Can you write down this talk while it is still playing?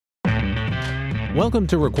Welcome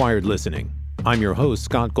to Required Listening. I'm your host,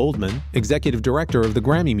 Scott Goldman, Executive Director of the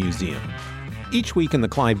Grammy Museum. Each week in the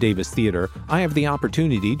Clive Davis Theater, I have the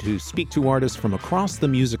opportunity to speak to artists from across the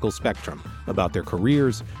musical spectrum about their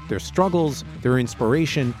careers, their struggles, their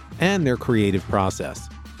inspiration, and their creative process.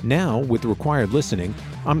 Now, with Required Listening,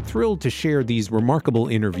 I'm thrilled to share these remarkable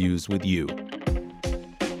interviews with you.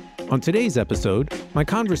 On today's episode, my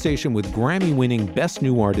conversation with Grammy-winning Best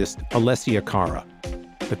New Artist, Alessia Cara.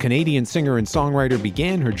 The Canadian singer and songwriter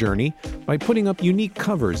began her journey by putting up unique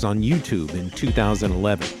covers on YouTube in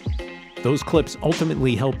 2011. Those clips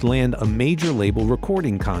ultimately helped land a major label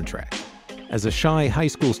recording contract. As a shy high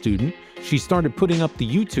school student, she started putting up the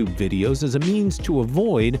YouTube videos as a means to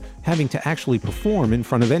avoid having to actually perform in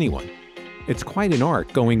front of anyone. It's quite an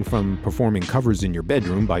art going from performing covers in your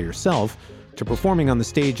bedroom by yourself to performing on the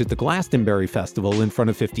stage at the Glastonbury Festival in front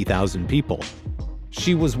of 50,000 people.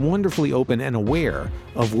 She was wonderfully open and aware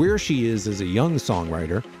of where she is as a young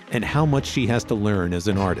songwriter and how much she has to learn as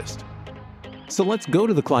an artist. So let's go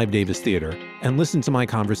to the Clive Davis Theater and listen to my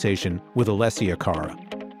conversation with Alessia Cara.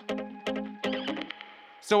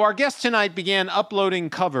 So our guest tonight began uploading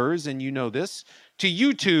covers, and you know this, to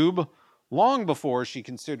YouTube long before she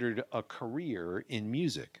considered a career in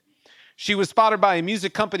music. She was spotted by a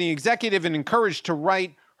music company executive and encouraged to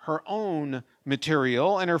write her own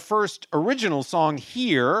material, and her first original song,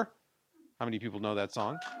 Here. How many people know that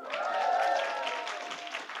song?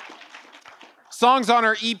 Songs on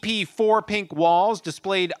her EP, Four Pink Walls,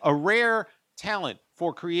 displayed a rare talent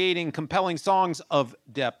for creating compelling songs of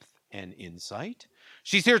depth and insight.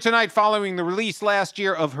 She's here tonight following the release last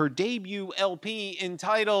year of her debut LP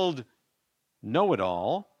entitled Know It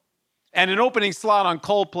All, and an opening slot on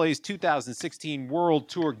Coldplay's 2016 World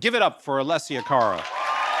Tour. Give it up for Alessia Cara.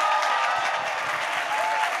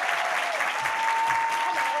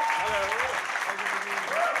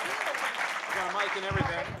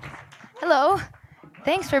 Hello.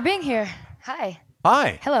 Thanks for being here. Hi.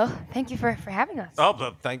 Hi. Hello. Thank you for having us. Oh,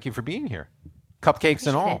 but thank you for being here. Cupcakes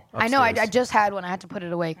and all. I know. I just had one. I had to put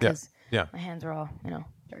it away because my hands are all,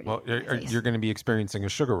 dirty. Well, you're going to be experiencing a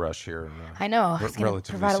sugar rush here. I know. It's going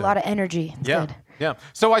to provide a lot of energy. It's good. Yeah.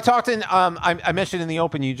 So I talked in, I mentioned in the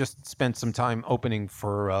open, you just spent some time opening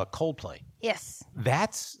for Coldplay. Yes.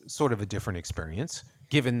 That's sort of a different experience,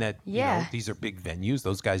 given that these are big venues.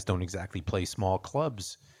 Those guys don't exactly play small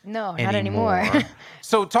clubs. No, not anymore.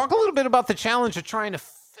 So talk a little bit about the challenge of trying to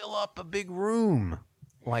fill up a big room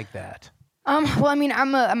like that. Well, I mean,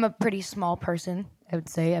 I'm a pretty small person, I would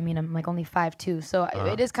say. I mean, I'm like only 5'2", so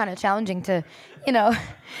it is kind of challenging to,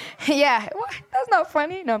 yeah, that's not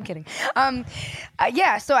funny. No, I'm kidding.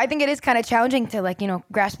 So I think it is kind of challenging to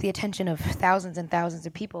grasp the attention of thousands and thousands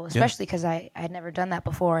of people, especially because I had never done that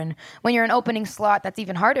before. And when you're an opening slot, that's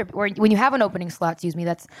even harder. Or when you have an opening slot,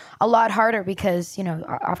 that's a lot harder because,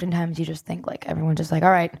 oftentimes you just think everyone's just like, all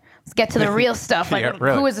right, let's get to the real stuff.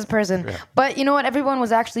 Who is this person? Yeah. But you know what? Everyone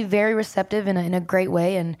was actually very receptive in a great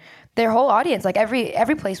way. And their whole audience,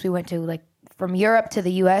 every place we went to, from Europe to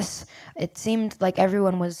the U.S., it seemed like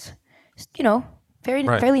everyone was,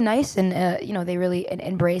 fairly nice, and they really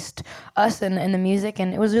embraced us and the music,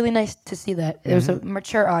 and it was really nice to see that. It was a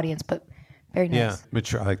mature audience, but very nice. Yeah,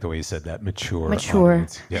 mature. I like the way you said that. Mature.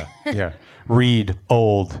 Audience. Yeah. Read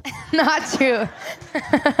old. Not true.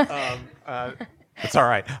 It's all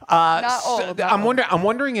right. Not old. So I'm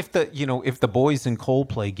wondering if the boys in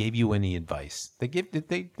Coldplay gave you any advice. Did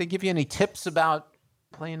they give you any tips about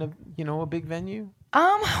playing a big venue?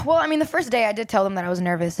 Well, I mean, the first day I did tell them that I was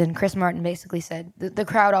nervous, and Chris Martin basically said the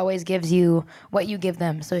crowd always gives you what you give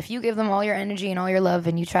them. So if you give them all your energy and all your love,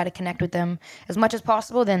 and you try to connect with them as much as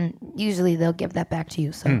possible, then usually they'll give that back to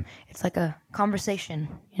you. So it's like a conversation.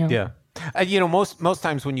 Yeah. Most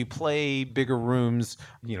times when you play bigger rooms,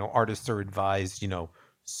 artists are advised,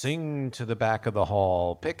 sing to the back of the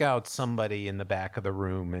hall, pick out somebody in the back of the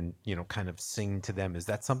room and, kind of sing to them. Is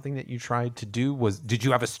that something that you tried to do? Did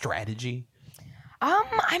you have a strategy?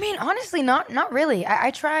 I mean, honestly, not really.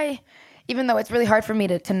 I try, even though it's really hard for me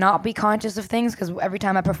to not be conscious of things, because every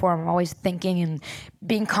time I perform, I'm always thinking and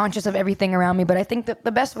being conscious of everything around me. But I think that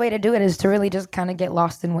the best way to do it is to really just kind of get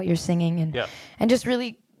lost in what you're singing and just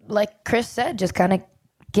really, like Chris said, just kind of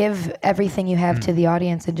give everything you have to the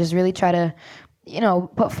audience and just really try to,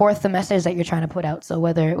 put forth the message that you're trying to put out. So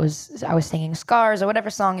whether it was I was singing Scars or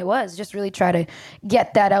whatever song it was, just really try to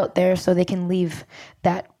get that out there so they can leave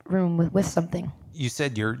that room with something. You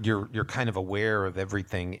said you're kind of aware of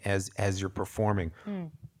everything as you're performing.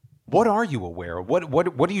 What are you aware of?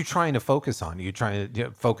 What are you trying to focus on? Are you trying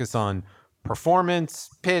to focus on performance,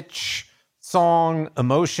 pitch, song,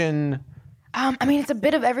 emotion? I mean, it's a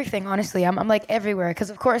bit of everything, honestly. I'm like everywhere because,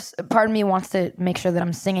 of course, part of me wants to make sure that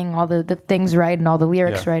I'm singing all the things right and all the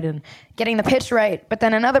lyrics right and getting the pitch right. But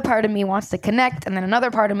then another part of me wants to connect, and then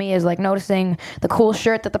another part of me is like noticing the cool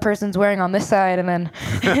shirt that the person's wearing on this side, and then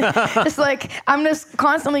it's like I'm just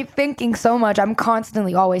constantly thinking so much. I'm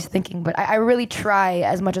constantly always thinking, but I really try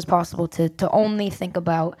as much as possible to only think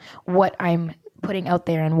about what I'm putting out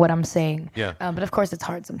there and what I'm saying. Yeah. But of course, it's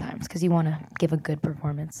hard sometimes because you want to give a good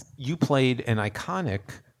performance. You played an iconic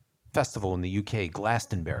festival in the UK,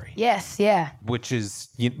 Glastonbury. Yes, yeah. Which is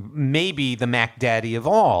maybe the Mac Daddy of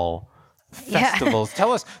all festivals.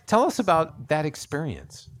 Yeah. Tell us about that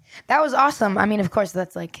experience. That was awesome. I mean, of course,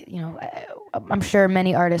 that's like, I'm sure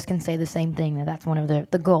many artists can say the same thing, that's one of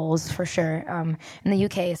the goals for sure. And the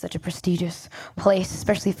UK is such a prestigious place,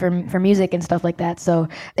 especially for music and stuff like that. So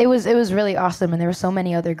it was really awesome. And there were so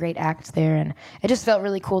many other great acts there. And it just felt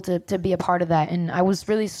really cool to be a part of that. And I was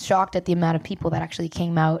really shocked at the amount of people that actually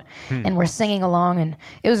came out and were singing along. And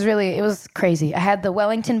it was crazy. I had the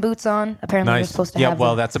Wellington boots on. Apparently, Nice. we're supposed to yeah, have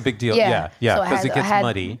well, them. that's a big deal. Yeah, Because so it gets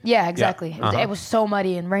muddy. Yeah, exactly. Yeah. It was so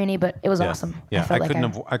muddy and rainy, but it was awesome. Yeah, I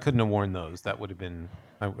couldn't have worn those. That would have been,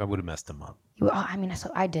 I would have messed them up. I mean,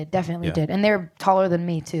 so I definitely did. And they were taller than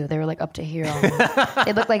me too. They were like up to here.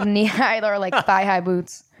 They looked like knee-high or like thigh-high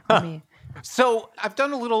boots on me. So I've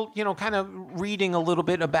done a little, kind of reading a little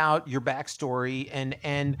bit about your backstory,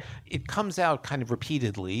 and it comes out kind of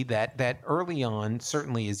repeatedly that early on,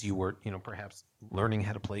 certainly as you were, perhaps learning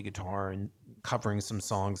how to play guitar and covering some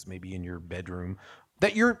songs maybe in your bedroom,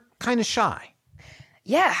 that you're kind of shy.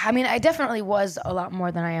 Yeah, I mean, I definitely was a lot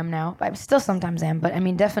more than I am now. I still sometimes am, but I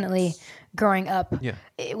mean, definitely growing up,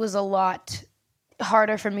 it was a lot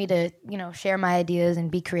harder for me to, share my ideas and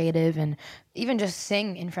be creative and even just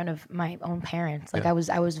sing in front of my own parents. Like I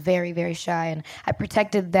was very, very shy, and I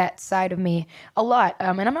protected that side of me a lot.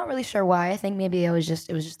 And I'm not really sure why. I think maybe it was just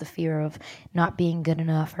the fear of not being good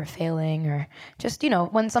enough or failing, or just,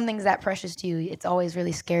 when something's that precious to you, it's always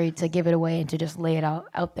really scary to give it away and to just lay it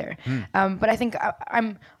out there. But I think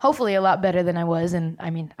I'm hopefully a lot better than I was. And I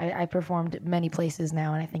mean, I performed many places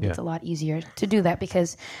now, and I think it's a lot easier to do that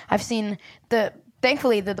because I've seen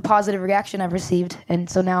thankfully, the positive reaction I've received, and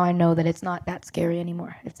so now I know that it's not that scary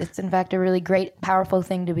anymore. It's in fact a really great, powerful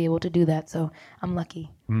thing to be able to do that. So I'm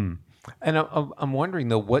lucky. And I'm wondering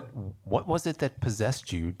though, what was it that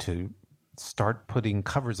possessed you to start putting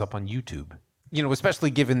covers up on YouTube?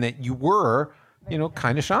 Especially given that you were,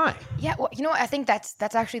 kind of shy. Yeah, well, I think that's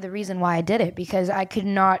actually the reason why I did it, because I could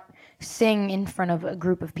not sing in front of a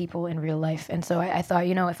group of people in real life. And so I thought,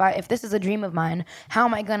 if this is a dream of mine, how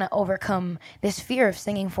am I going to overcome this fear of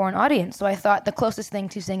singing for an audience? So I thought the closest thing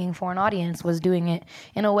to singing for an audience was doing it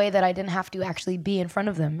in a way that I didn't have to actually be in front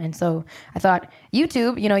of them. And so I thought,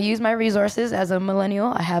 YouTube, use my resources as a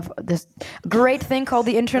millennial. I have this great thing called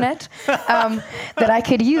the internet that I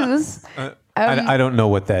could use. I don't know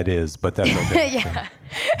what that is, but that's okay. Yeah.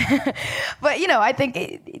 But, I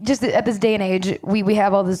think just at this day and age, we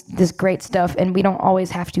have all this great stuff, and we don't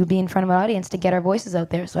always have to be in front of an audience to get our voices out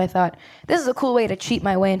there. So I thought, this is a cool way to cheat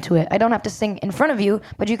my way into it. I don't have to sing in front of you,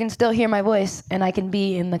 but you can still hear my voice, and I can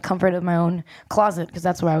be in the comfort of my own closet, because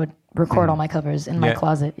that's where I would record all my covers, in my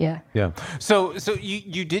closet. Yeah. So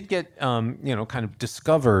you did get, kind of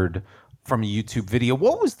discovered from a YouTube video.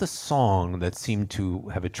 What was the song that seemed to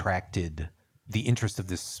have attracted the interest of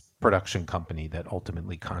this production company that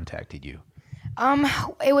ultimately contacted you?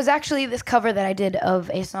 It was actually this cover that I did of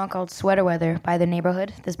a song called Sweater Weather by The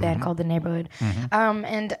Neighborhood, this band called The Neighborhood.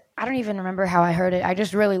 And I don't even remember how I heard it. I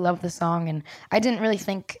just really loved the song, and I didn't really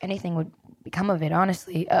think anything would become of it,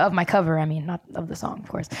 honestly, of my cover. I mean, not of the song, of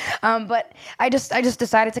course. But I just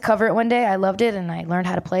decided to cover it one day. I loved it, and I learned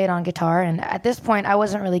how to play it on guitar. And at this point, I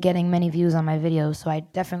wasn't really getting many views on my videos, so I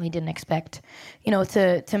definitely didn't expect,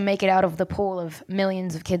 to make it out of the pool of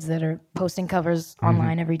millions of kids that are posting covers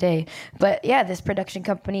online every day. But yeah, this production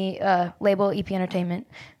company, label EP Entertainment,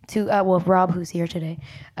 Rob, who's here today,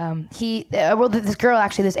 this girl,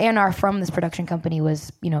 actually, this A&R from this production company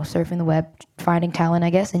was, surfing the web, finding talent, I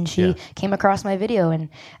guess, and she came across my video, and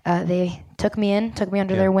they took me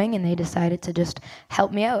under their wing, and they decided to just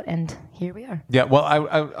help me out, and here we are. Yeah, well,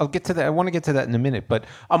 I'll get to that. I want to get to that in a minute, but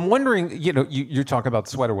I'm wondering, you're talking about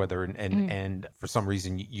Sweater Weather, and for some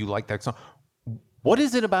reason you like that song. What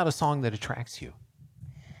is it about a song that attracts you?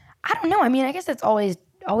 I don't know. I mean, I guess it's always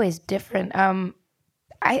different.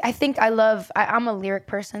 I think I'm a lyric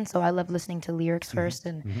person, so I love listening to lyrics first.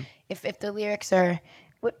 And if the lyrics are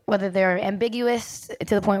whether they're ambiguous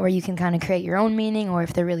to the point where you can kind of create your own meaning, or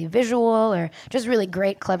if they're really visual or just really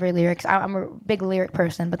great, clever lyrics. I'm a big lyric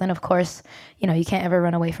person, but then of course, you can't ever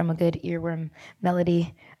run away from a good earworm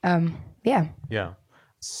melody. Yeah.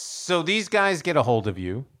 So these guys get a hold of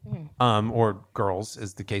you, or girls,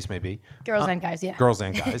 as the case may be. Girls and guys, yeah. Girls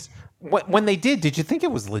and guys. When they did you think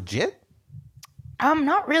it was legit?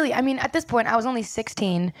 Not really. I mean, at this point, I was only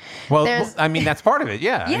 16. Well, that's part of it,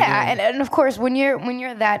 yeah. Yeah, and of course, when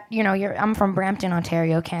you're that, I'm from Brampton,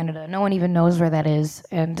 Ontario, Canada. No one even knows where that is,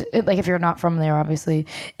 and if you're not from there, obviously.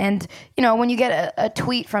 And when you get a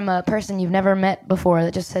tweet from a person you've never met before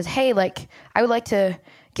that just says, "Hey, I would like to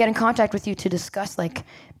get in contact with you to discuss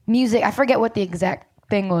music." I forget what the exact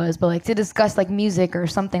thing was, but to discuss music or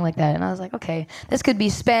something like that. And I was like, okay, this could be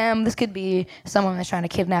spam, this could be someone that's trying to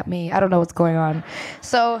kidnap me. I don't know what's going on.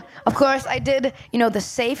 So of course I did the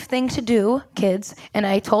safe thing to do, kids, and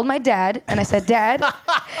I told my dad, and I said, "Dad,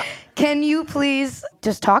 can you please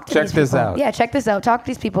just talk to these people? Check this out. Yeah, check this out. Talk to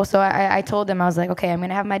these people." So I told them, I was like, okay, I'm going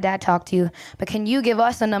to have my dad talk to you, but can you give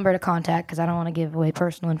us a number to contact? Because I don't want to give away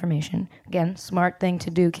personal information. Again, smart thing to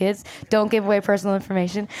do, kids. Don't give away personal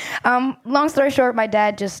information. Long story short, my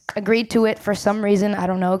dad just agreed to it for some reason. I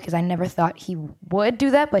don't know, because I never thought he would do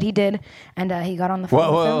that, but he did. And he got on the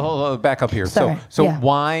phone with him. Hold on, back up here. Sorry. So Yeah.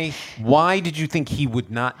 why did you think he would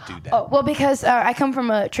not do that? Oh, well, because I come from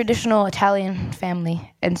a traditional Italian family.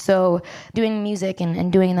 And so doing music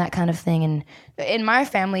and doing that kind of thing, and in my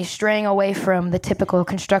family, straying away from the typical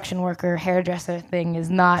construction worker, hairdresser thing is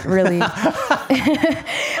not really...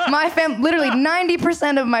 Literally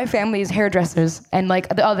 90% of my family is hairdressers, and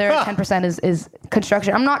the other 10% is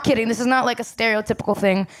construction. I'm not kidding. This is not a stereotypical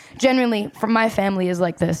thing. Genuinely, from my family is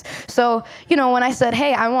like this. So, when I said,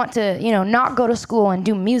 hey, I want to, not go to school and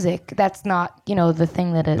do music, that's not, the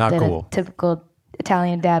thing that a typical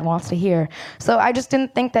Italian dad wants to hear. So I just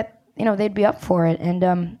didn't think that they'd be up for it,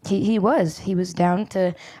 and he was down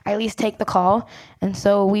to at least take the call. And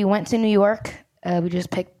so we went to New York. We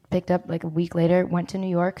just picked up a week later, went to New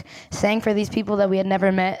York, sang for these people that we had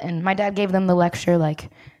never met, and my dad gave them the lecture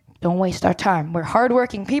don't waste our time. We're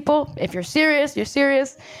hardworking people. If you're serious, you're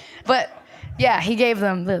serious. But yeah, he gave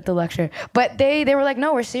them the lecture. But they were like,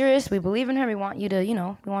 no, we're serious. We believe in her. We want you to, we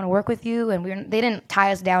want to work with you. And they didn't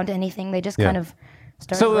tie us down to anything. They just kind of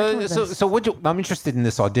started working with us. So I'm interested in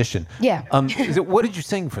this audition. Yeah. What did you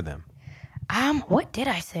sing for them? What did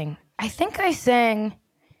I sing? I think I sang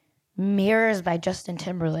Mirrors by Justin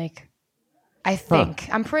Timberlake. I think.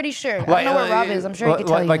 I'm pretty sure. I don't know where Rob is. I'm sure he could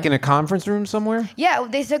tell you. In a conference room somewhere? Yeah,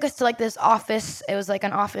 they took us to this office. It was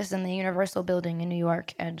an office in the Universal building in New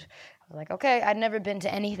York. And I was like, okay, I'd never been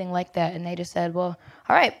to anything like that. And they just said, well,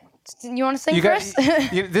 all right, you want to sing first?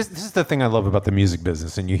 This is the thing I love about the music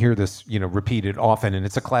business. And you hear this, repeated often. And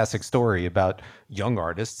it's a classic story about young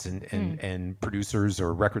artists and producers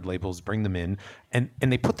or record labels bring them in. And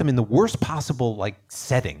they put them in the worst possible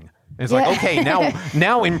setting. It's okay,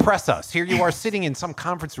 now impress us. Here you are sitting in some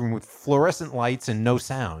conference room with fluorescent lights and no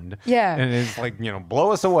sound. Yeah. And it's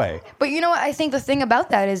blow us away. But you know what? I think the thing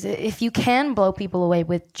about that is if you can blow people away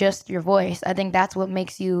with just your voice, I think that's what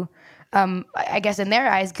makes you, I guess in their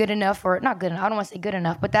eyes, good enough, or not good enough. I don't want to say good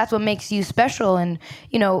enough, but that's what makes you special. And,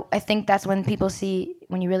 I think that's when people see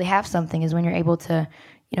when you really have something is when you're able to,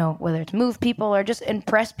 whether it's move people or just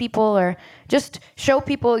impress people or just show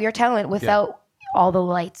people your talent without all the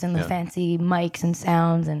lights and the fancy mics and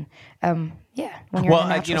sounds and when you're in a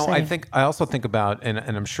natural setting. I also think about, and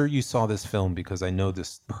I'm sure you saw this film because I know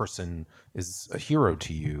this person is a hero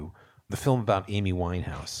to you, the film about Amy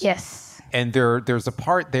Winehouse. Yes. And there's a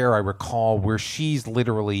part there I recall where she's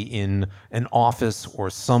literally in an office or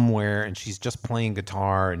somewhere and she's just playing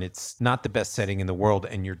guitar and it's not the best setting in the world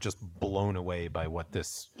and you're just blown away by what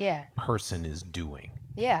this person is doing.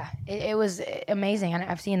 Yeah, it was amazing. And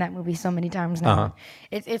I've seen that movie so many times now. Uh-huh.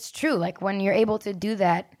 It's true. When you're able to do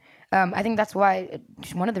that, I think that's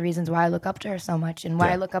one of the reasons why I look up to her so much and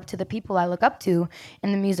why I look up to the people I look up to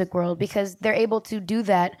in the music world, because they're able to do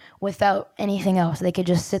that without anything else. They could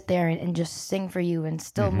just sit there and just sing for you and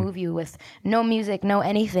still move you with no music, no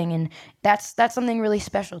anything. And that's something really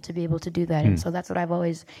special to be able to do that. And so that's what I've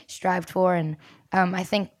always strived for. And I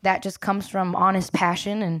think that just comes from honest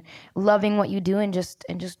passion and loving what you do and just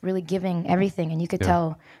really giving everything. And you could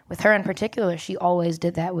tell with her in particular, she always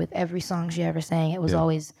did that with every song she ever sang. It was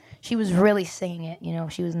always, she was really singing it,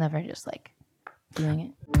 she was never just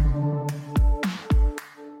doing it.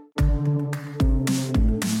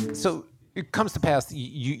 So it comes to pass,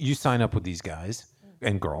 you sign up with these guys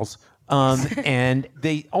and girls, and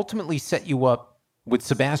they ultimately set you up with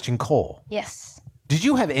Sebastian Cole. Yes. Did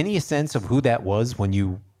you have any sense of who that was when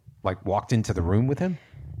you walked into the room with him?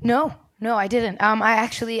 No, I didn't.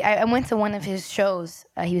 I went to one of his shows.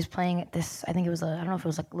 He was playing at this, I think it was I don't know if it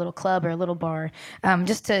was like a little club or a little bar,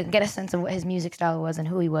 just to get a sense of what his music style was and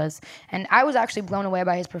who he was. And I was actually blown away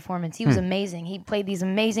by his performance. He was amazing. He played these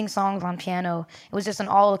amazing songs on piano. It was just an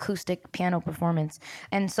all acoustic piano performance.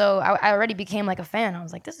 And so I already became like a fan. I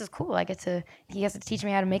was like, this is cool. He gets to teach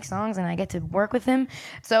me how to make songs and I get to work with him.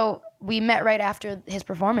 So we met right after his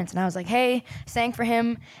performance and I was like, hey, sang for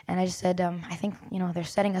him. And I just said, I think, they're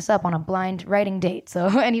setting us up on a blind writing date. So,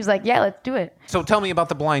 and he was like, yeah, let's do it. So tell me about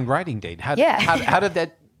the blind writing date. How did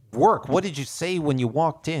that work? What did you say when you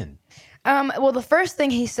walked in? Well, the first thing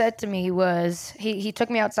he said to me was, he took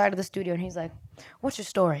me outside of the studio and he's like, what's your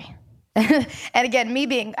story? And again, me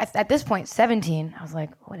being at this point 17, I was like,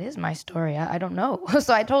 what is my story? I don't know.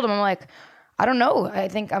 So I told him, I'm like, I don't know. I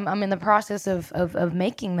think I'm in the process of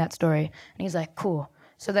making that story. And he's like, cool.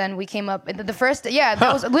 So then we came up, that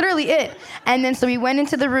was literally it. And then so we went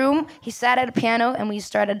into the room, he sat at a piano, and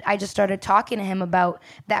I just started talking to him about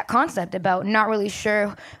that concept, about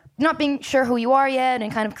not being sure who you are yet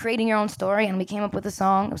and kind of creating your own story. And we came up with a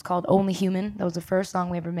song. It was called Only Human. That was the first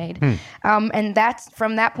song we ever made. And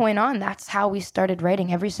from that point on, that's how we started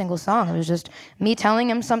writing every single song. It was just me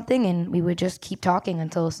telling him something and we would just keep talking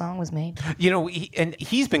until a song was made. And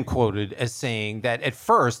he's been quoted as saying that at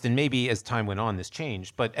first, and maybe as time went on this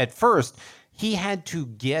changed, but at first he had to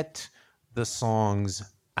get the songs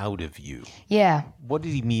out of you. Yeah. What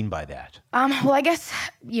did he mean by that? Well, I guess,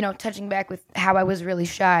 touching back with how I was really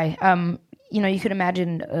shy, you could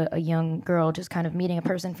imagine a young girl just kind of meeting a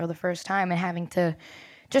person for the first time and having to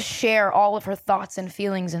just share all of her thoughts and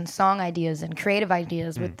feelings and song ideas and creative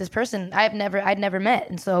ideas with this person I'd never met.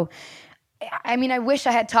 And so, I wish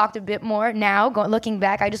I had talked a bit more now. Looking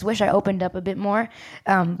back, I just wish I opened up a bit more.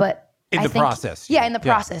 But in the process.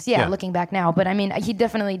 Looking back now. But he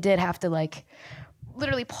definitely did have to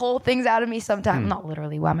literally pull things out of me sometimes. Not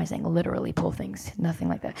literally. Why am I saying literally pull things? Nothing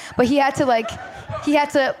like that. But he had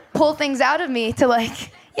to pull things out of me to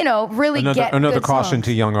really get another good caution songs.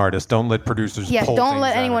 to young artists. Don't let producers pull things don't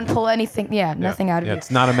let out anyone of you. pull anything. Nothing out of you. It's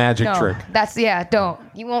not a magic trick. Don't.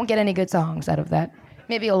 You won't get any good songs out of that.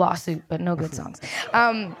 Maybe a lawsuit, but no good songs. He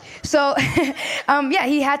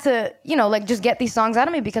had to, just get these songs out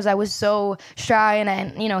of me because I was so shy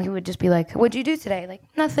and he would just be like, what'd you do today? Like,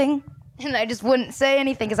 nothing. And I just wouldn't say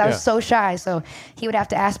anything because I was so shy. So he would have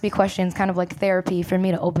to ask me questions, kind of like therapy for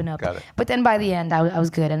me to open up. Got it. But then by the end, I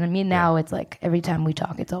was good. And now it's like every time we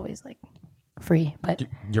talk, it's always like free. But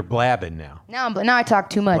you're blabbing now. Now I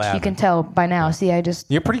talk too much. Blabbing. You can tell by now. Yeah. See,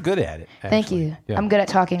 You're pretty good at it. Actually. Thank you. Yeah. I'm good at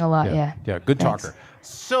talking a lot. Yeah. Yeah. Good Thanks. talker.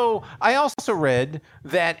 So I also read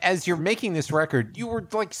that as you're making this record, you were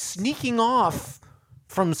sneaking off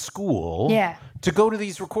from school to go to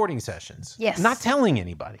these recording sessions. Yes. Not telling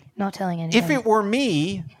anybody. Not telling anybody. If it were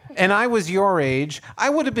me and I was your age, I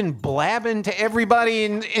would have been blabbing to everybody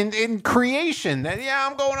in creation that,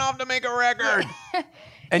 I'm going off to make a record.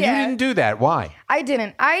 And you didn't do that. Why? I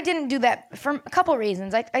didn't do that for a couple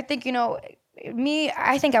reasons. I think,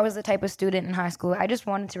 I think I was the type of student in high school. I just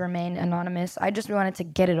wanted to remain anonymous. I just wanted to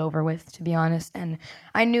get it over with, to be honest. And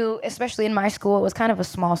I knew, especially in my school, it was kind of a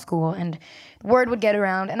small school, and word would get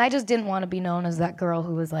around. And I just didn't want to be known as that girl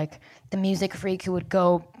who was the music freak who would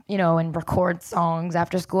go, and record songs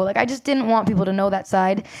after school. I just didn't want people to know that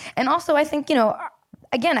side. And also, I think,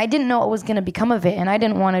 again, I didn't know what was going to become of it, and I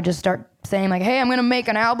didn't want to just start saying hey, I'm going to make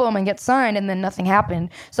an album and get signed, and then nothing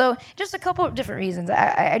happened. So just a couple of different reasons.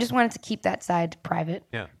 I just wanted to keep that side private.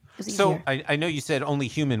 Yeah. So I know you said Only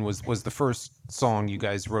Human was the first song you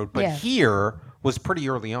guys wrote, but Here was pretty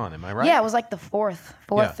early on. Am I right? Yeah, it was the fourth,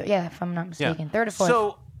 if I'm not mistaken. Third or fourth.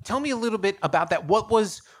 So tell me a little bit about that. What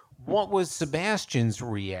was Sebastian's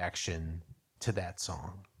reaction to that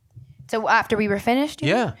song? So after we were finished,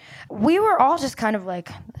 we were all just kind of this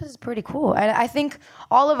is pretty cool. And I think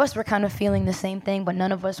all of us were kind of feeling the same thing, but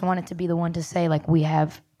none of us wanted to be the one to say we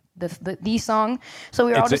have the song. So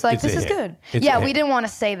we were all just this is good. We didn't want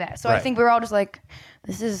to say that. So I think we were all just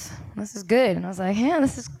this is good. And I was like, yeah,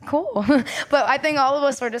 this is cool. But I think all of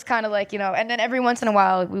us were just kind of and then every once in a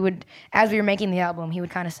while we would, as we were making the album, he would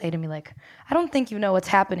kind of say to me I don't think you know what's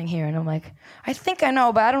happening here. And I'm like, I think I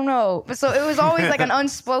know, but I don't know. But so it was always an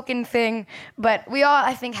unspoken thing. But we all,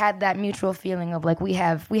 I think, had that mutual feeling of we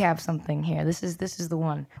have something here. This is the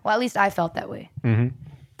one. Well, at least I felt that way. Mm-hmm.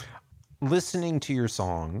 Listening to your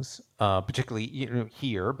songs, particularly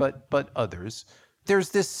Here, but others, there's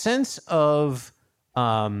this sense of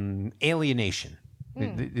alienation.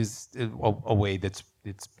 Is a way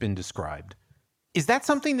it's been described. Is that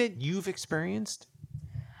something that you've experienced?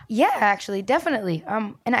 Yeah, actually, definitely.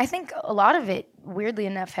 And I think a lot of it, weirdly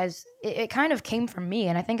enough, it kind of came from me,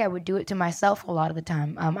 and I think I would do it to myself a lot of the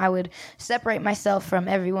time. I would separate myself from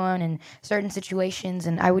everyone in certain situations,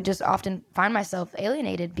 and I would just often find myself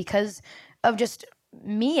alienated because of just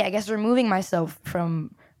me, I guess, removing myself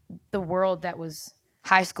from the world that was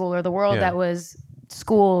high school or the world that was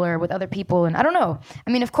school or with other people. And I don't know.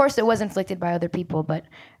 I mean, of course, it was inflicted by other people, but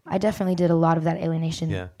I definitely did a lot of that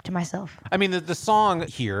alienation to myself. I mean, the song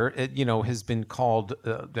here, has been called,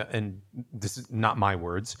 and this is not my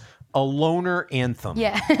words, a loner anthem.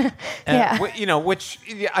 Yeah. Which,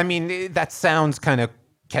 I mean, that sounds kind of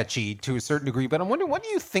catchy to a certain degree, but I'm wondering, what do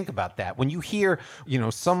you think about that when you hear,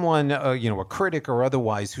 someone, a critic or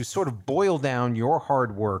otherwise, who sort of boil down your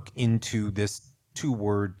hard work into this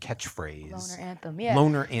 2-word catchphrase? Loner anthem, yeah.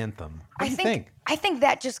 Loner anthem. What do you think? I think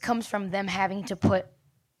that just comes from them having to put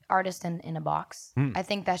artists in a box. I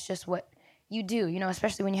think that's just what you do,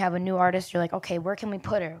 especially when you have a new artist. You're like, okay, where can we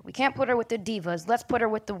put her? We can't put her with the divas. Let's put her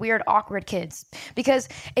with the weird, awkward kids. Because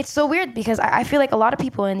it's so weird, because I feel like a lot of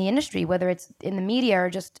people in the industry, whether it's in the media or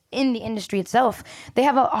just in the industry itself, they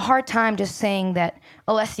have a hard time just saying that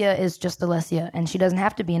Alessia is just Alessia, and she doesn't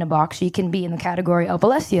have to be in a box. She can be in the category of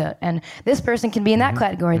Alessia, and this person can be in that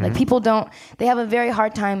category. Like, people they have a very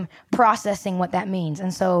hard time processing what that means.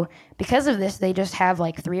 And so because of this, they just have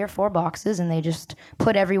like 3 or 4 boxes, and they just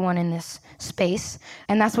put everyone in this space,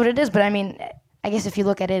 and that's what it is. But I mean, I guess if you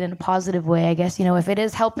look at it in a positive way, I guess, if it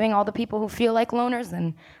is helping all the people who feel like loners,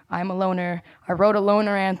 then I'm a loner. I wrote a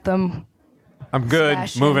loner anthem. I'm good.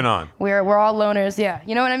 Moving on. We're all loners. Yeah.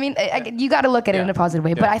 You know what I mean? You got to look at it in a positive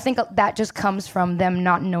way. But I think that just comes from them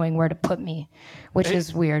not knowing where to put me, which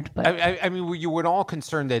is weird. But I mean, were you at all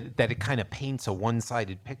concerned that it kind of paints a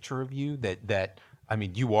one-sided picture of you? That I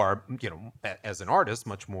mean, you are, as an artist,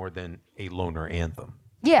 much more than a loner anthem.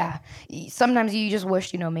 Yeah. Sometimes you just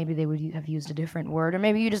wish, maybe they would have used a different word, or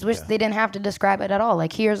maybe you just wish they didn't have to describe it at all.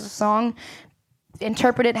 Like, here's a song,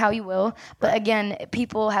 interpret it how you will. But again,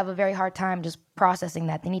 people have a very hard time just processing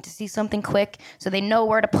that. They need to see something quick so they know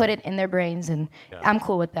where to put it in their brains, and I'm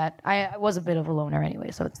cool with that. I was a bit of a loner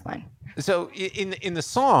anyway, so it's fine. So in the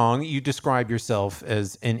song, you describe yourself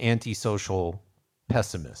as an antisocial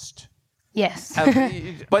pessimist. Yes.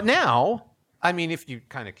 But now, I mean, if you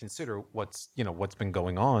kind of consider what's been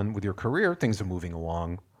going on with your career, things are moving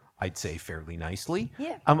along, I'd say, fairly nicely.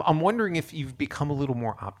 Yeah. I'm wondering if you've become a little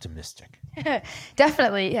more optimistic.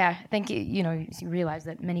 Definitely, yeah. I think you realize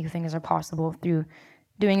that many things are possible through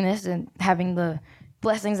doing this and having the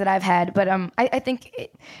blessings that I've had. But I think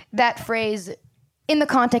that phrase, in the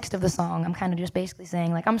context of the song, I'm kind of just basically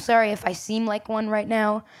saying, like, I'm sorry if I seem like one right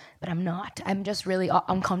now, but I'm not. I'm just really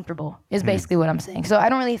uncomfortable, is basically what I'm saying. So I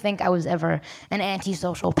don't really think I was ever an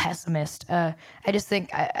antisocial pessimist. I just think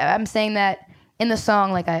I'm saying that in the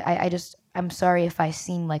song, like, I'm sorry if I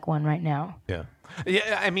seem like one right now. Yeah.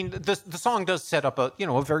 Yeah, I mean, the song does set up a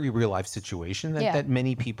very real life situation that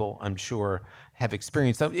many people, I'm sure, have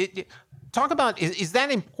experienced. Talk about, is that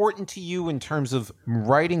important to you in terms of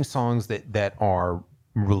writing songs that are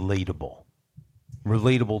relatable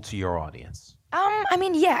to your audience? I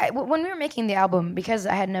mean, yeah. When we were making the album, because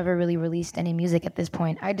I had never really released any music at this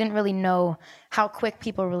point, I didn't really know how quick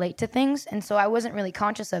people relate to things, and so I wasn't really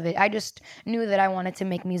conscious of it. I just knew that I wanted to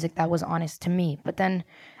make music that was honest to me. But then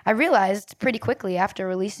I realized pretty quickly after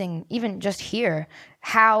releasing, even just here,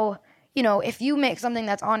 how, if you make something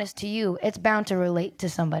that's honest to you, it's bound to relate to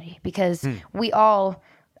somebody, because we all,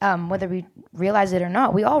 whether we realize it or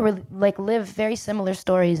not, we all live very similar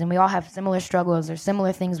stories, and we all have similar struggles or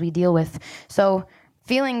similar things we deal with. So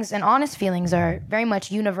feelings and honest feelings are very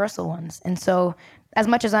much universal ones. And so as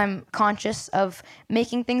much as I'm conscious of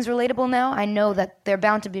making things relatable now, I know that they're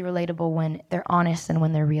bound to be relatable when they're honest and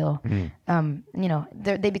when they're real.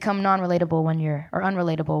 They become non-relatable or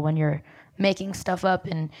unrelatable when you're making stuff up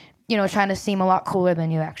and trying to seem a lot cooler than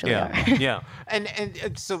you actually are. Yeah.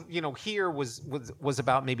 And so, here was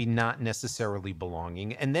about maybe not necessarily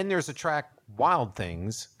belonging. And then there's a track, Wild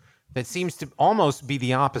Things, that seems to almost be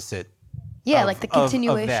the opposite. Yeah, like the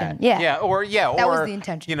continuation. That was the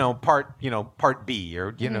intention. Part B,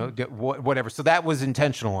 or whatever. So that was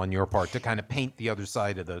intentional on your part to kind of paint the other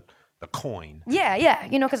side of the coin. Yeah.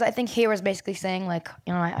 Because I think here was basically saying, like,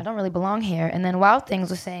 I don't really belong here. And then Wild Things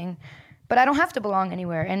was saying, but I don't have to belong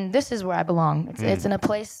anywhere, and this is where I belong. It's in a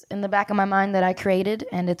place in the back of my mind that I created,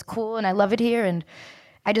 and it's cool, and I love it here. And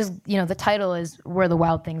I just, the title is Where the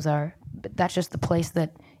Wild Things Are. But that's just the place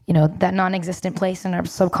that, that non-existent place in our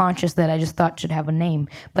subconscious that I just thought should have a name.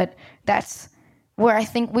 But that's where I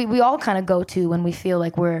think we all kind of go to when we feel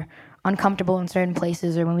like we're uncomfortable in certain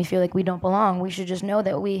places or when we feel like we don't belong, we should just know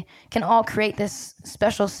that we can all create this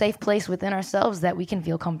special safe place within ourselves that we can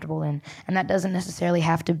feel comfortable in. And that doesn't necessarily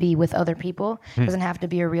have to be with other people. It doesn't have to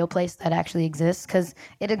be a real place that actually exists, because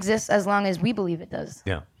it exists as long as we believe it does.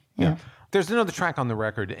 Yeah. There's another track on the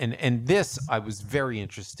record, and this I was very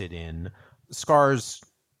interested in, Scars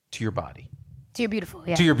to Your Body. To Your Beautiful,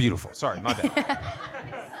 yeah. To Your Beautiful. Sorry, my bad.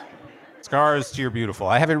 Scars to Your Beautiful.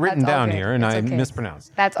 I have it written down here, and I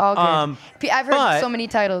mispronounced. That's all good. I've heard so many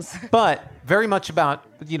titles. But very much about,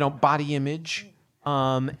 body image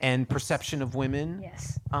and perception of women.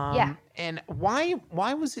 Yes. And why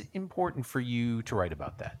was it important for you to write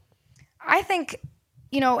about that? I think,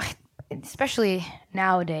 especially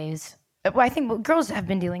nowadays, I think girls have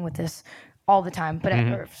been dealing with this all the time, but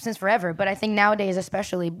since forever. But I think nowadays,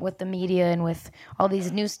 especially with the media and with all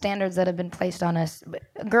these new standards that have been placed on us,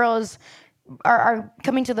 girls are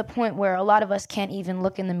coming to the point where a lot of us can't even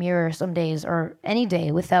look in the mirror some days or any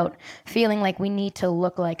day without feeling like we need to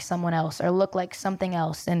look like someone else or look like something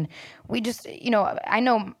else. And we just, I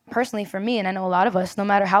know personally for me, and I know a lot of us, no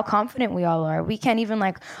matter how confident we all are, we can't even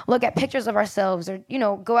look at pictures of ourselves or,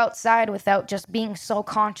 go outside without just being so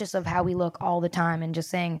conscious of how we look all the time and just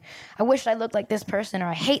saying, I wish I looked like this person, or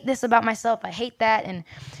I hate this about myself, I hate that. And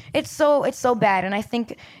it's so bad. And I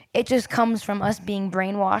think it just comes from us being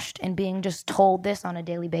brainwashed and being just told this on a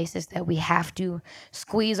daily basis, that we have to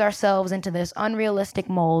squeeze ourselves into this unrealistic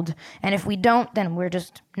mold. And if we don't, then we're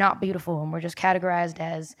just not beautiful, and we're just categorized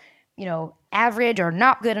as, average or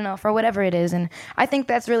not good enough or whatever it is. And I think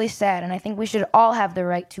that's really sad. And I think we should all have the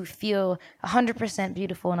right to feel 100%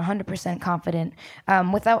 beautiful and 100% confident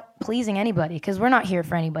without pleasing anybody, because we're not here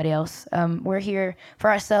for anybody else. We're here for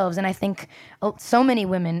ourselves. And I think so many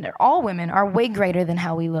women, all women, are way greater than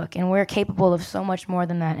how we look. And we're capable of so much more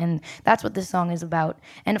than that. And that's what this song is about.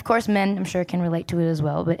 And of course, men, I'm sure, can relate to it as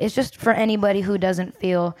well. But it's just for anybody who doesn't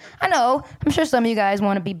feel, I know, I'm sure some of you guys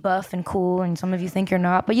want to be buff and cool, and some of you think you're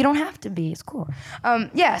not, but you don't have to be. It's cool.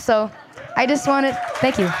 So I just wanted,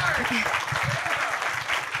 thank you.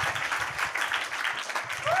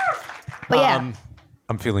 But yeah.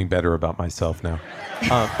 I'm feeling better about myself now.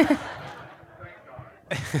 Because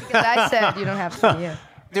I said you don't have to be. Yeah.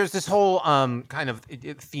 There's this whole kind of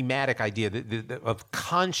thematic idea of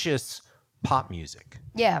conscious pop music.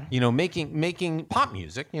 Yeah. Making pop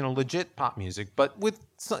music, legit pop music, but with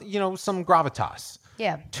some gravitas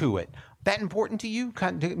to it. That important to you?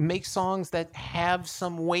 Kind of make songs that have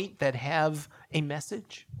some weight, that have a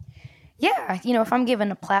message? Yeah, if I'm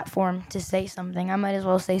given a platform to say something, I might as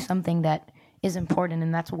well say something that is important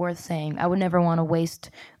and that's worth saying. I would never want to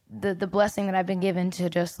waste the blessing that I've been given to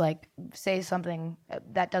just say something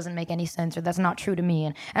that doesn't make any sense or that's not true to me.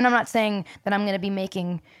 And I'm not saying that I'm going to be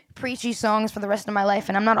making preachy songs for the rest of my life,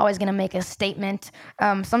 and I'm not always going to make a statement.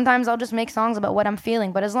 Sometimes I'll just make songs about what I'm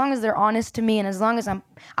feeling, but as long as they're honest to me, and as long as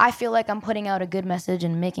I feel like I'm putting out a good message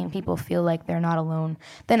and making people feel like they're not alone,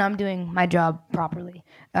 then I'm doing my job properly.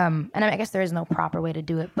 And I guess there is no proper way to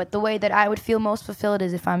do it, but the way that I would feel most fulfilled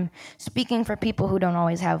is if I'm speaking for people who don't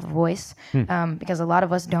always have a voice, because a lot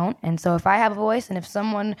of us don't. And so if I have a voice, and if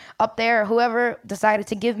someone up there or whoever decided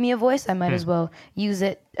to give me a voice, I might as well use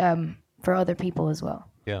it for other people as well.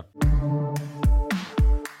 Yeah.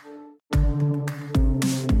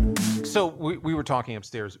 So we were talking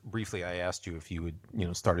upstairs briefly. I asked you if you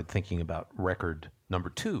had, started thinking about record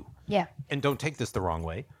number 2. Yeah. And don't take this the wrong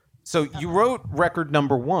way. So you wrote record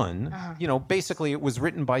number 1. Basically it was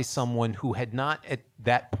written by someone who had not at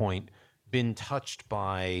that point been touched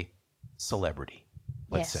by celebrity,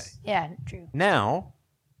 let's say. Yeah, true. Now,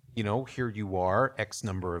 here you are, X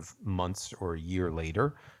number of months or a year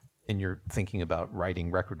later, and you're thinking about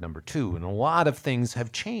writing record number 2, and a lot of things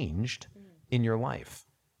have changed in your life.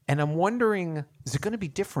 And I'm wondering, is it going to be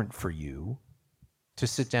different for you to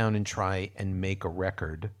sit down and try and make a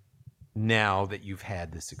record now that you've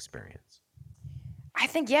had this experience? I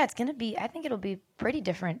think, it'll be pretty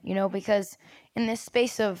different, because in this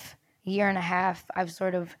space of a year and a half, I've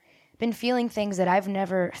sort of been feeling things that I've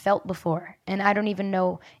never felt before. And I don't even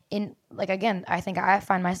know I think I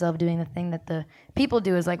find myself doing the thing that the people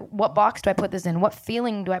do, is what box do I put this in? What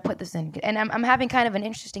feeling do I put this in? And I'm having kind of an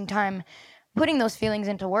interesting time putting those feelings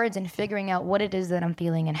into words and figuring out what it is that I'm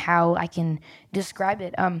feeling and how I can describe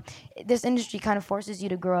it. This industry kind of forces you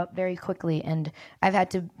to grow up very quickly, and I've had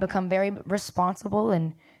to become very responsible,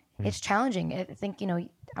 and it's challenging. I think,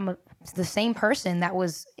 I'm the same person that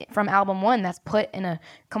was from album 1 that's put in a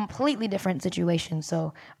completely different situation.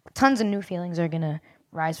 So tons of new feelings are going to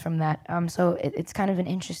rise from that. So it's kind of an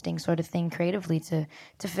interesting sort of thing creatively to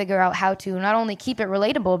figure out how to not only keep it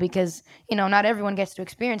relatable, because not everyone gets to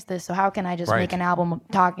experience this. So how can I just make an album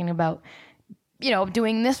talking about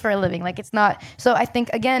doing this for a living? Like, it's not. So I think,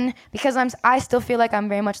 again, because I still feel like I'm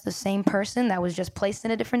very much the same person that was just placed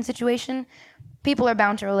in a different situation. People are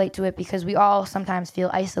bound to relate to it because we all sometimes feel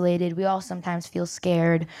isolated. We all sometimes feel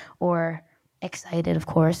scared or excited, of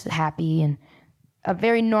course, happy, and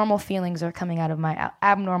very normal feelings are coming out of my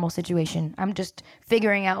abnormal situation. I'm just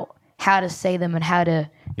figuring out how to say them and how to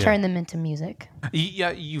turn them into music.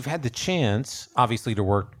 Yeah, you've had the chance, obviously, to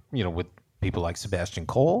work, with people like Sebastian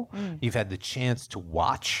Cole. You've had the chance to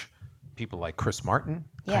watch people like Chris Martin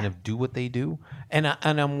kind of do what they do. And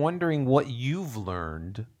I'm wondering what you've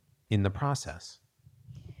learned in the process.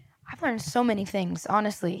 I've learned so many things,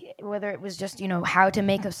 honestly, whether it was just, how to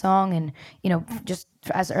make a song and, just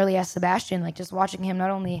as early as Sebastian, like just watching him not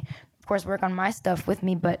only, of course, work on my stuff with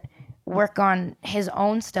me, but work on his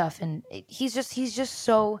own stuff. And he's just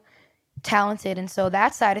so talented. And so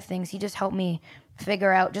that side of things, he just helped me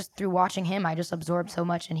figure out, just through watching him. I just absorbed so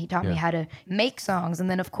much, and he taught me how to make songs. And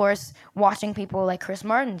then, of course, watching people like Chris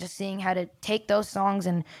Martin, just seeing how to take those songs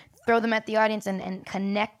and throw them at the audience and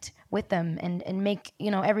connect with them and make,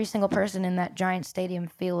 every single person in that giant stadium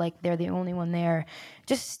feel like they're the only one there.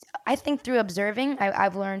 Just, I think through observing,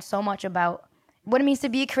 I've learned so much about what it means to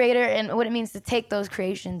be a creator and what it means to take those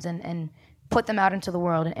creations and put them out into the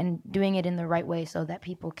world and doing it in the right way so that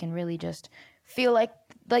people can really just feel like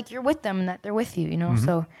you're with them and that they're with you,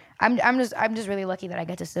 So I'm just really lucky that I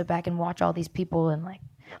get to sit back and watch all these people and like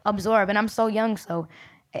absorb. And I'm so young, so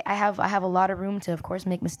I have a lot of room to, of course,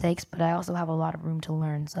 make mistakes, but I also have a lot of room to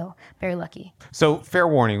learn. So very lucky. So fair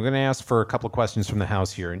warning, we're going to ask for a couple of questions from the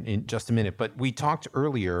house here in just a minute. But we talked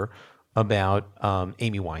earlier about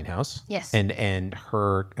Amy Winehouse, yes, and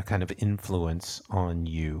her kind of influence on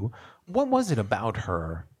you. What was it about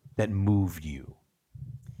her that moved you?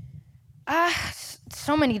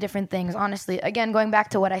 So many different things, honestly. Again, going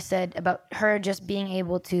back to what I said about her just being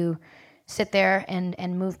able to sit there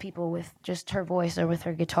and move people with just her voice or with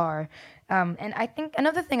her guitar. And I think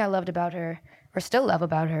another thing I loved about her, or still love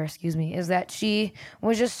about her, is that she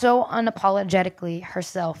was just so unapologetically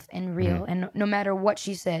herself and real, and no matter what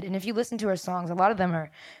she said. And if you listen to her songs,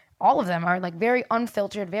 all of them are like very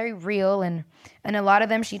unfiltered, very real, and a lot of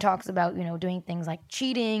them she talks about, doing things like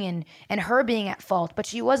cheating and her being at fault, but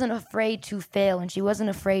she wasn't afraid to fail, and she wasn't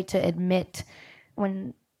afraid to admit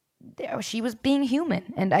when she was being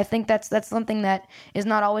human. And I think that's something that is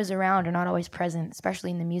not always around or not always present,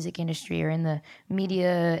 especially in the music industry or in the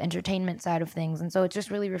media entertainment side of things. And so it's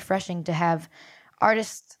just really refreshing to have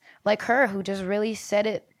artists like her who just really said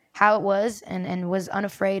it how it was and was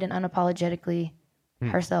unafraid and unapologetically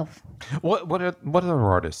herself. What other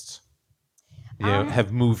artists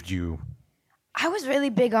have moved you? I'm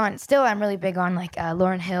really big on like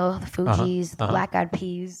Lauryn Hill, the Fugees, the Black Eyed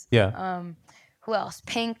Peas. Yeah. Who else?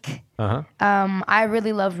 Pink. I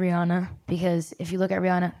really love Rihanna, because if you look at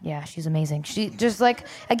Rihanna, yeah, she's amazing. She just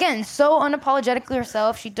again, so unapologetically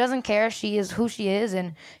herself. She doesn't care. She is who she is,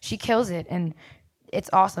 and she kills it, and it's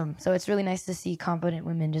awesome. So it's really nice to see confident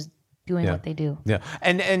women just doing what they do. Yeah,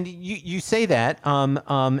 and you say that,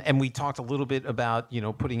 and we talked a little bit about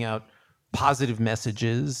putting out positive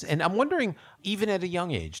messages, and I'm wondering, even at a young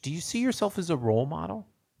age, do you see yourself as a role model?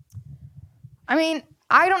 I mean,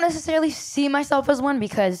 I don't necessarily see myself as one,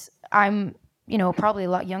 because I'm, probably a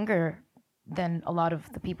lot younger than a lot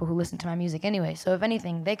of the people who listen to my music anyway. So if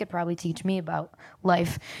anything, they could probably teach me about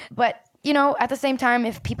life. But, at the same time,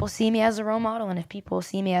 if people see me as a role model, and if people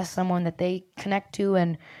see me as someone that they connect to,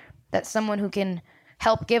 and that's someone who can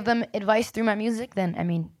help give them advice through my music, then, I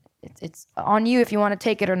mean, it's on you if you want to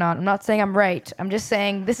take it or not. I'm not saying I'm right. I'm just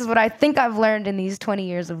saying this is what I think I've learned in these 20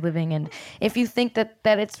 years of living. And if you think that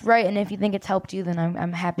it's right, and if you think it's helped you, then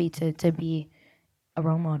I'm happy to be a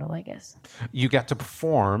role model, I guess. You got to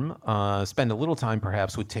perform, spend a little time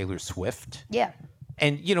perhaps with Taylor Swift. Yeah.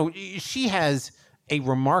 And, she has a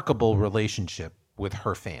remarkable relationship with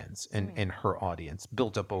her fans and her audience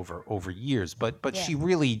built up over years. But she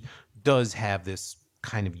really does have this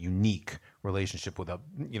kind of unique relationship with a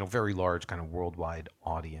very large kind of worldwide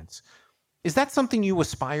audience. Is that something you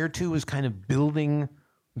aspire to, is kind of building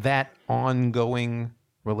that ongoing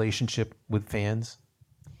relationship with fans?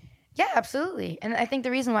 Yeah, absolutely. And I think the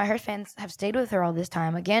reason why her fans have stayed with her all this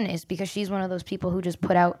time, again, is because she's one of those people who just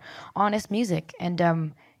put out honest music.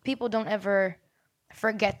 And people don't ever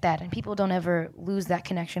forget that, and people don't ever lose that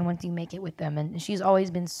connection once you make it with them. And she's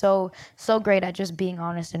always been so great at just being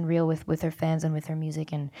honest and real with her fans and with her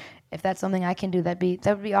music. And if that's something I can do, that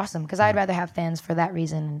would be awesome, because I'd rather have fans for that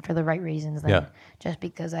reason and for the right reasons than just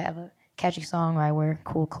because I have a catchy song or I wear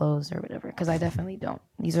cool clothes or whatever, because I definitely don't.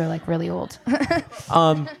 These are like really old.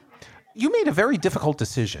 You made a very difficult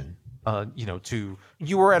decision.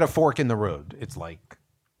 You were at a fork in the road. It's like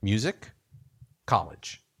music,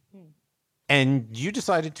 college. And you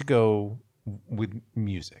decided to go with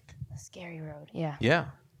music. A scary road, yeah. Yeah.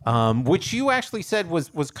 Which you actually said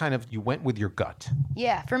was kind of, you went with your gut.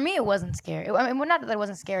 Yeah, for me it wasn't scary. I mean, well, not that it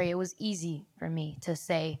wasn't scary. It was easy for me to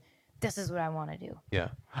say, this is what I want to do. Yeah.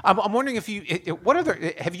 I'm wondering if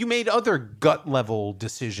have you made other gut level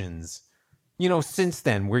decisions, since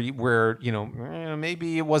then, where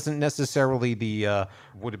maybe it wasn't necessarily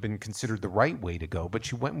would have been considered the right way to go,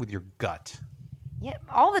 but you went with your gut. Yeah,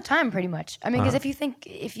 all the time, pretty much. I mean, because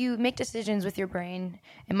if you make decisions with your brain,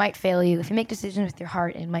 it might fail you. If you make decisions with your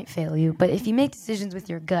heart, it might fail you. But if you make decisions with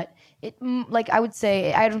your gut, I would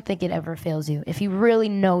say, I don't think it ever fails you. If you really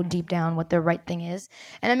know deep down what the right thing is.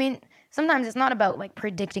 And I mean, sometimes it's not about like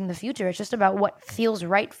predicting the future. It's just about what feels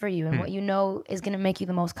right for you and what you know is going to make you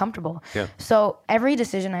the most comfortable. Yeah. So every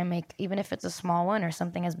decision I make, even if it's a small one or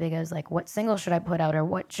something as big as like what single should I put out, or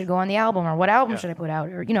what should go on the album, or what album should I put out,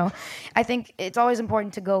 or I think it's always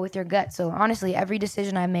important to go with your gut. So honestly, every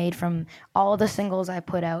decision I made, from all the singles I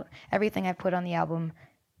put out, everything I put on the album,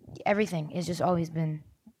 everything has just always been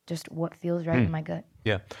just what feels right in my gut.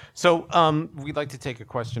 Yeah. So we'd like to take a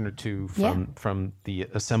question or two from the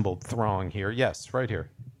assembled throng here. Yes, right here.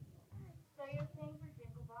 So you're playing for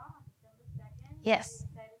Jingle Ball on December 2nd? Yes.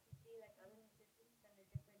 Are you excited to see like other musicians and their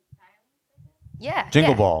different stylings, I guess? Yeah.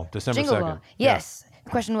 Jingle Ball, December 2nd. Jingle Ball. Yes. The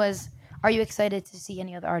question was, are you excited to see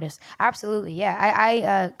any other artists? Absolutely, yeah.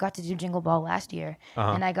 I got to do Jingle Ball last year,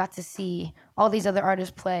 and I got to see all these other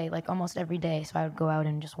artists play like almost every day. So I would go out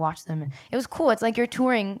and just watch them. And it was cool. It's like you're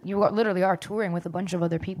touring. You literally are touring with a bunch of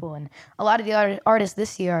other people. And a lot of the artists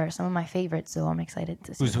this year are some of my favorites. So I'm excited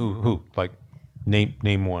to see. Who's who? Like,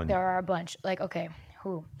 name one. There are a bunch. Like, okay,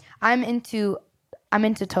 who? I'm into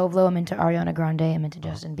Tovlo, I'm into Ariana Grande, I'm into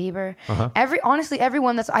Justin Bieber.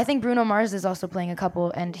 Everyone I think Bruno Mars is also playing a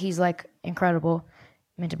couple, and he's like incredible.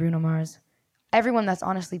 I'm into Bruno Mars. Everyone that's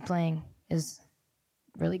honestly playing is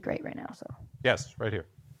really great right now. So yes, right here.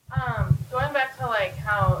 Going back to like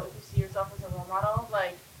how you see yourself as a role model,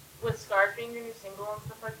 like with Scarred being your new single and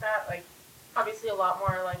stuff like that, like obviously a lot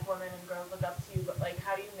more like women and girls look up to you, but like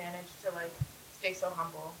how do you manage to like stay so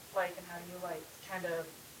humble, like, and how do you like kind of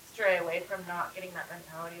stray away from not getting that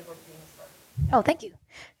mentality of like being a star? Oh, thank you.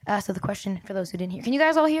 So the question for those who didn't hear, can you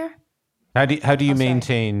guys all hear? How do you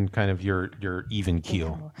maintain kind of your even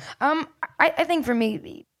keel? I think for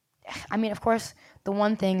me, I mean, of course, the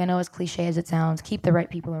one thing I know, as cliche as it sounds, keep the right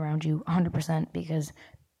people around you 100%, because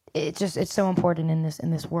it's so important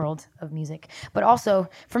in this world of music. But also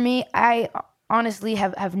for me, I honestly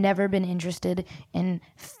have never been interested in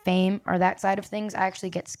fame or that side of things. I actually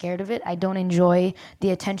get scared of it. I don't enjoy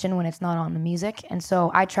the attention when it's not on the music. And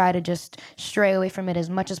so I try to just stray away from it as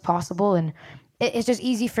much as possible. And it's just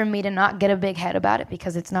easy for me to not get a big head about it,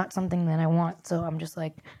 because it's not something that I want. So I'm just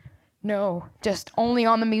like, no, just only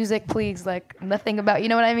on the music, please. Like nothing about, you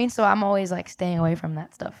know what I mean? So I'm always like staying away from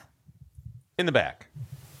that stuff. In the back.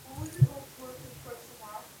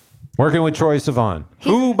 Working with Troye Sivan,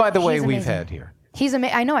 who, by the way, we've had here. He's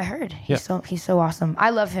amazing. I know. I heard. He's so awesome. I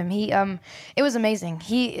love him. It was amazing.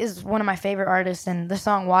 He is one of my favorite artists, and the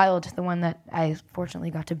song "Wild," the one that I fortunately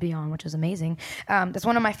got to be on, which is amazing. That's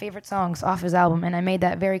one of my favorite songs off his album, and I made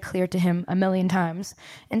that very clear to him a million times.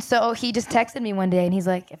 And so he just texted me one day, and he's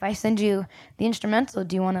like, "If I send you the instrumental,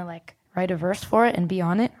 do you want to like write a verse for it and be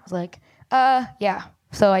on it?" I was like, yeah."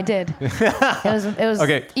 So I did. It was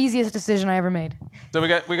okay. The easiest decision I ever made. So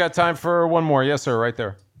we got time for one more. Yes, sir, right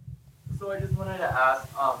there. So I just wanted to ask,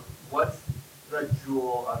 what's the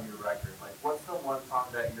jewel of your record? Like, what's the one song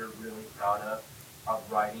that you're really proud of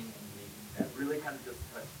writing and making that really kind of just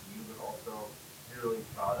touched you, but also you're really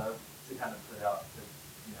proud of to kind of put out to,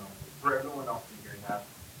 for everyone else to hear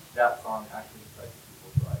that song actually touched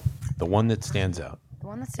people's lives? The one that stands out. The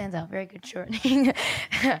one that stands out. Very good shortening.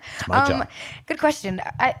 It's my job. Good question.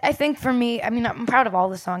 I think for me, I mean, I'm proud of all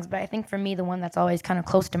the songs, but I think for me, the one that's always kind of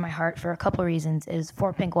close to my heart for a couple reasons is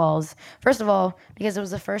For Pink Walls. First of all, because it was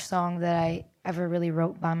the first song that I ever really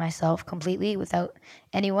wrote by myself completely without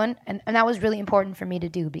anyone. And that was really important for me to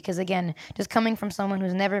do because, again, just coming from someone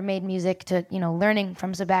who's never made music to, learning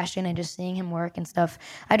from Sebastian and just seeing him work and stuff,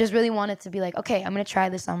 I just really wanted to be like, okay, I'm going to try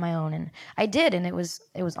this on my own. And I did, and it was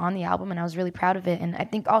on the album, and I was really proud of it. And I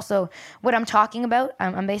think also what I'm talking about,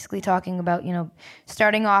 I'm basically talking about,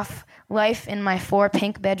 starting off life in my 4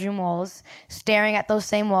 pink bedroom walls, staring at those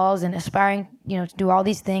same walls and aspiring, to do all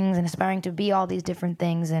these things and aspiring to be all these different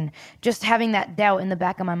things, and just having that doubt in the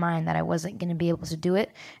back of my mind that I wasn't going to be able to do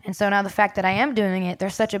it. And so now the fact that I am doing it,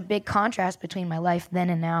 there's such a big contrast between my life then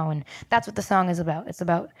and now, and that's what the song is about. It's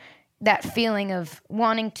about that feeling of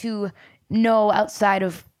wanting to know outside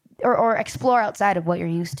of or explore outside of what you're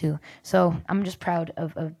used to. So I'm just proud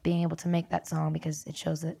of being able to make that song because it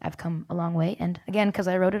shows that I've come a long way. And again, because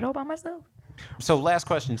I wrote it all by myself. So last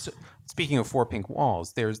question. So, speaking of 4 pink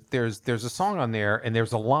walls, there's a song on there, and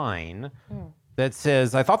there's a line that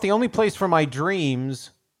says, "I thought the only place for my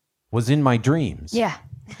dreams was in my dreams." Yeah.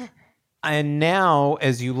 And now,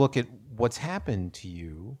 as you look at what's happened to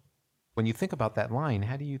you, when you think about that line,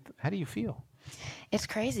 how do you feel? It's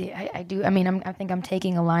crazy. I do. I mean, I think I'm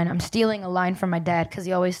taking a line. I'm stealing a line from my dad because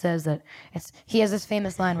he always says that he has this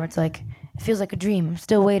famous line where it's like, it feels like a dream. I'm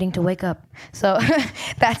still waiting to wake up. So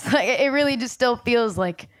that's like, it really just still feels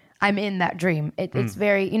like I'm in that dream. It's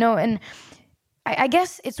very, and I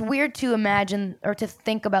guess it's weird to imagine or to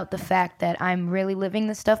think about the fact that I'm really living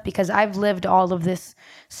this stuff because I've lived all of this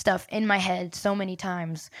stuff in my head so many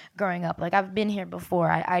times growing up. Like, I've been here before.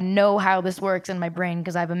 I know how this works in my brain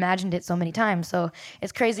because I've imagined it so many times. So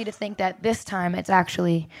it's crazy to think that this time it's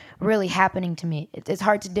actually really happening to me. It's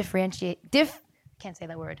hard to differentiate. Can't say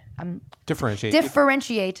that word.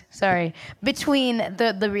 Differentiate. Sorry, between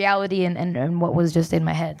the reality and what was just in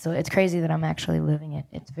my head. So it's crazy that I'm actually living it.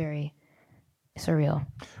 It's very surreal.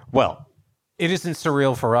 Well, it isn't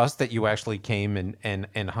surreal for us that you actually came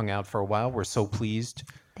and hung out for a while. We're so pleased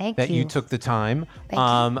that you took the time.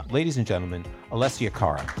 Ladies and gentlemen, Alessia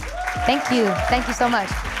Cara. Thank you. Thank you so much.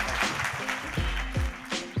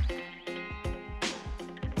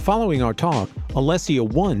 Following our talk, Alessia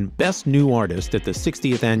won Best New Artist at the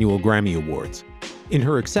 60th Annual Grammy Awards. In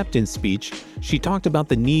her acceptance speech, she talked about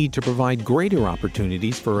the need to provide greater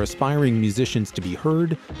opportunities for aspiring musicians to be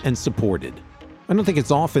heard and supported. I don't think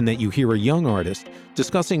it's often that you hear a young artist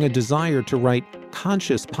discussing a desire to write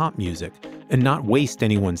conscious pop music and not waste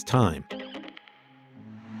anyone's time.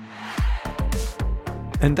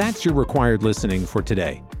 And that's your required listening for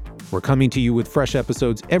today. We're coming to you with fresh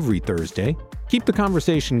episodes every Thursday. Keep the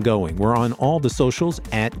conversation going. We're on all the socials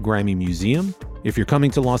at Grammy Museum. If you're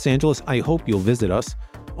coming to Los Angeles, I hope you'll visit us.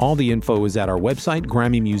 All the info is at our website,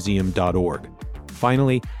 GrammyMuseum.org.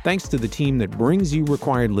 Finally, thanks to the team that brings you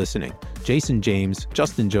required listening: Jason James,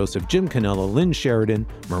 Justin Joseph, Jim Cannella, Lynn Sheridan,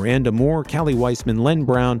 Miranda Moore, Callie Weissman, Len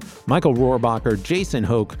Brown, Michael Rohrbacher, Jason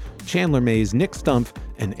Hoke, Chandler Mays, Nick Stumpf,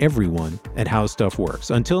 and everyone at How Stuff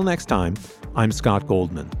Works. Until next time, I'm Scott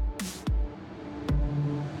Goldman.